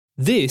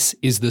This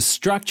is the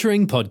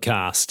Structuring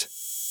Podcast.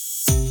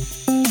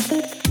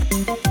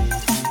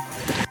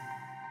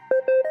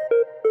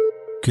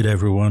 Good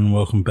everyone,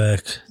 welcome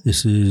back.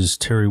 This is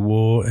Terry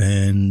Waugh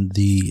and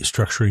the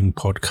Structuring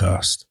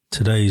Podcast.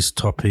 Today's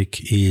topic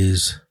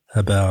is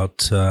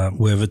about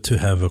whether to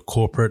have a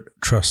corporate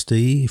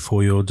trustee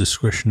for your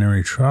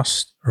discretionary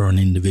trust or an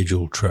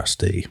individual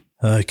trustee.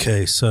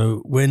 Okay,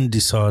 so when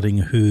deciding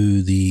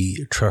who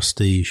the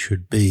trustee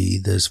should be,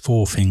 there's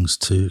four things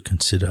to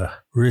consider: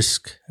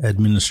 risk,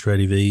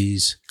 administrative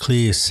ease,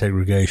 clear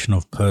segregation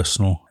of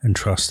personal and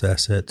trust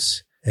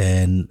assets,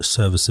 and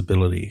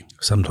serviceability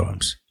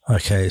sometimes.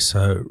 Okay,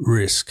 so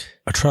risk.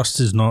 A trust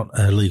is not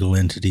a legal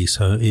entity,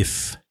 so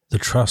if the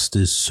trust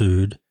is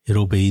sued,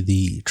 it'll be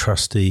the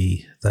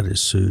trustee that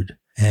is sued,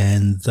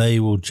 and they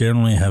will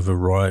generally have a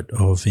right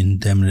of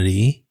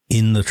indemnity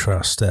in the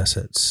trust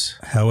assets.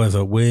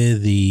 However, where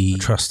the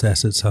trust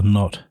assets are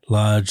not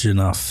large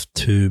enough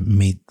to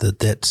meet the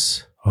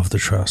debts of the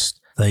trust,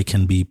 they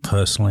can be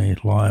personally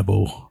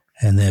liable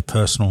and their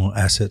personal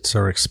assets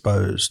are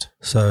exposed.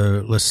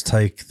 So let's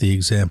take the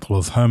example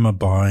of Homer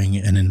buying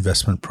an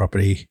investment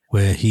property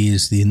where he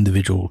is the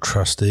individual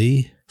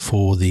trustee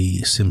for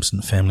the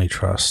Simpson family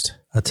trust.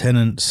 A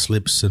tenant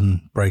slips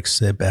and breaks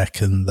their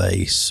back and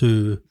they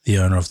sue the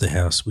owner of the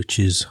house, which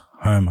is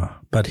Homer,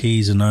 but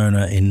he's an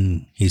owner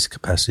in his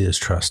capacity as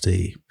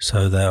trustee.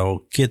 So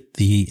they'll get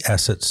the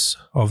assets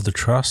of the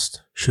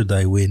trust should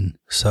they win.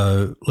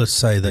 So let's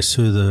say they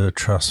sue the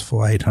trust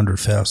for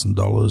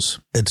 $800,000.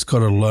 It's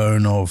got a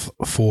loan of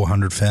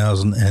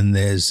 $400,000 and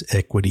there's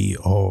equity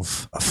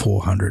of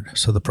 $400,000.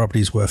 So the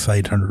property's worth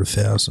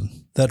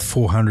 $800,000. That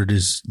 $400,000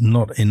 is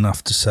not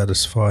enough to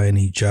satisfy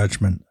any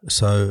judgment.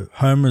 So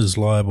Homer's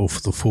liable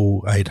for the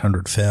full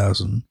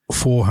 $800,000.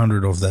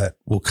 $400,000 of that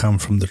will come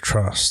from the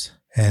trust,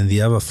 and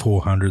the other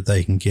 $400,000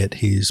 they can get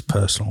his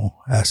personal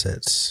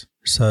assets.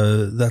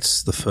 So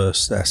that's the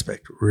first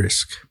aspect,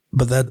 risk.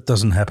 But that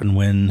doesn't happen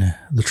when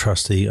the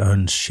trustee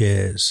owns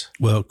shares.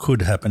 Well, it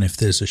could happen if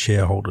there's a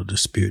shareholder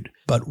dispute.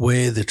 But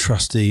where the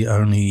trustee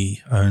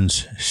only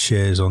owns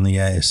shares on the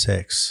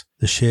ASX,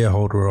 the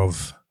shareholder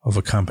of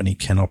a company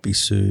cannot be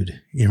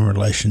sued in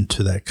relation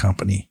to that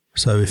company.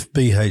 So if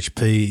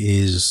BHP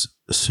is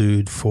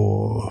sued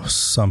for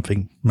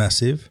something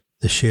massive,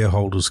 the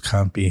shareholders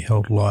can't be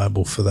held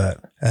liable for that.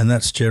 And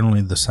that's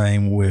generally the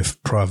same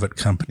with private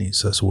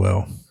companies as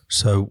well.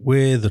 So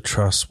where the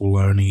trust will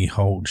only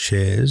hold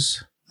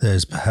shares,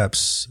 there's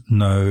perhaps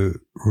no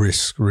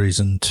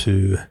reason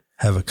to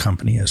have a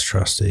company as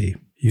trustee.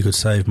 You could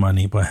save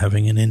money by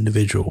having an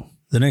individual.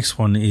 The next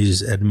one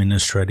is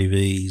administrative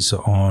ease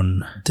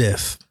on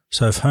death.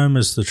 So if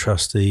Homer's the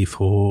trustee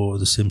for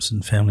the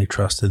Simpson family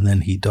trust and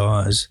then he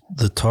dies,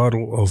 the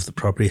title of the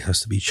property has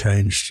to be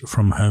changed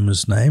from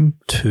Homer's name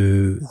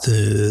to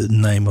the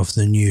name of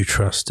the new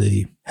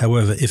trustee.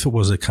 However, if it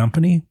was a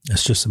company,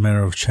 it's just a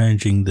matter of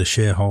changing the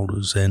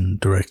shareholders and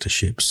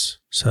directorships.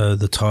 So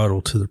the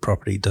title to the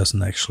property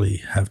doesn't actually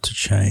have to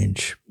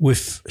change.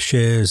 With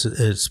shares,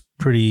 it's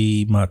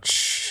pretty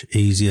much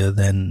easier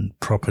than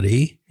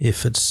property.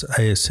 If it's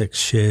ASX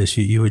shares,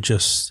 you would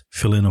just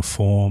fill in a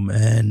form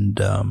and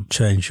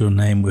change your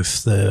name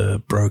with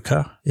the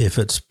broker. If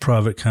it's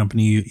private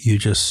company, you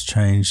just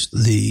change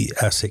the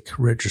ASIC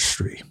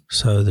registry.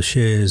 So the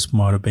shares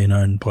might have been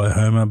owned by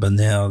Homer, but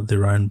now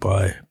they're owned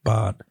by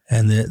Bart.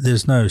 And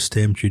there's no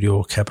stamp duty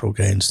or capital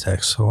gains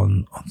tax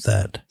on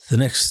that. The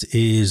next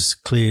is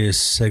clear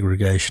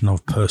segregation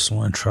of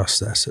personal and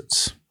trust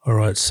assets. All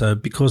right, so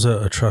because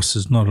a trust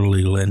is not a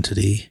legal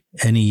entity,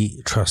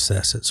 any trust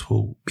assets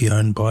will be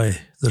owned by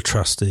the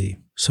trustee.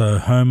 So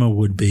Homer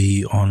would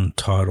be on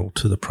title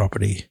to the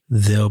property.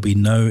 There'll be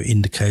no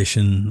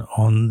indication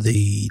on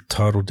the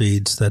title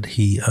deeds that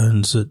he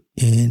owns it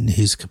in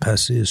his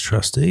capacity as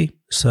trustee.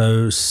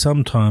 So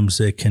sometimes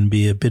there can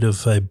be a bit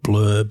of a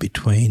blur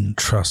between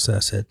trust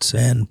assets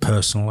and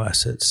personal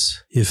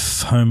assets.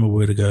 If Homer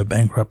were to go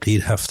bankrupt,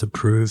 he'd have to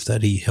prove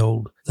that he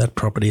held that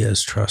property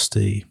as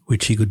trustee,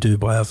 which he could do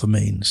by other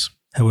means.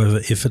 However,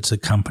 if it's a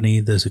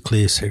company, there's a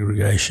clear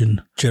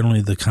segregation.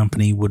 Generally, the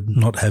company would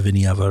not have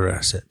any other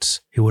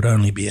assets. It would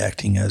only be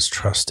acting as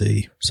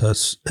trustee. So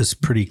it's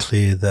pretty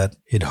clear that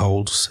it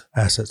holds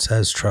assets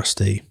as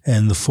trustee.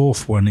 And the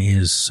fourth one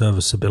is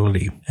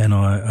serviceability. And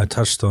I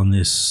touched on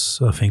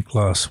this, I think,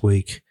 last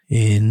week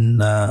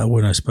when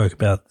I spoke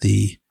about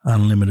the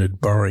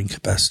unlimited borrowing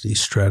capacity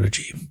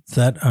strategy.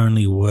 That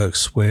only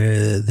works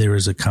where there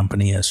is a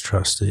company as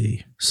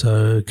trustee.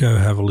 So go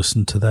have a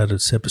listen to that.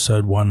 It's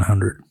episode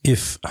 100.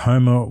 If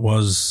Homer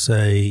was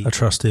a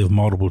trustee of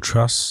multiple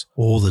trusts,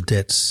 all the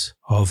debts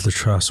of the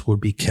trust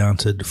would be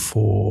counted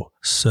for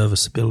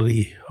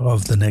serviceability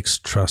of the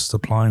next trust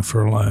applying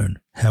for a loan.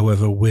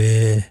 However,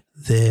 where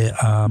there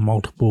are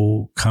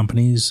multiple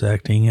companies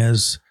acting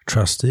as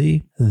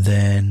trustee,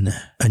 then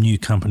a new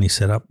company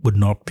setup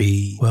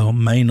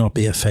may not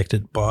be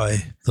affected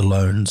by the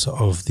loans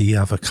of the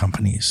other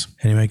companies.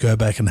 Anyway, go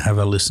back and have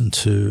a listen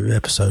to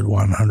episode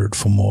 100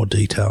 for more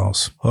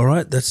details. All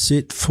right, that's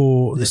it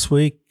for this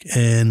week,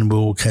 and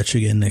we'll catch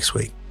you again next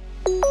week.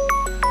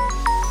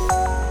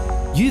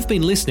 You've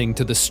been listening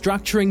to the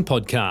Structuring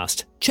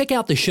Podcast. Check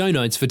out the show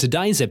notes for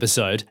today's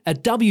episode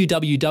at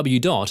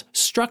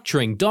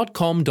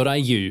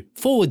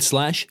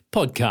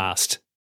www.structuring.com.au/podcast.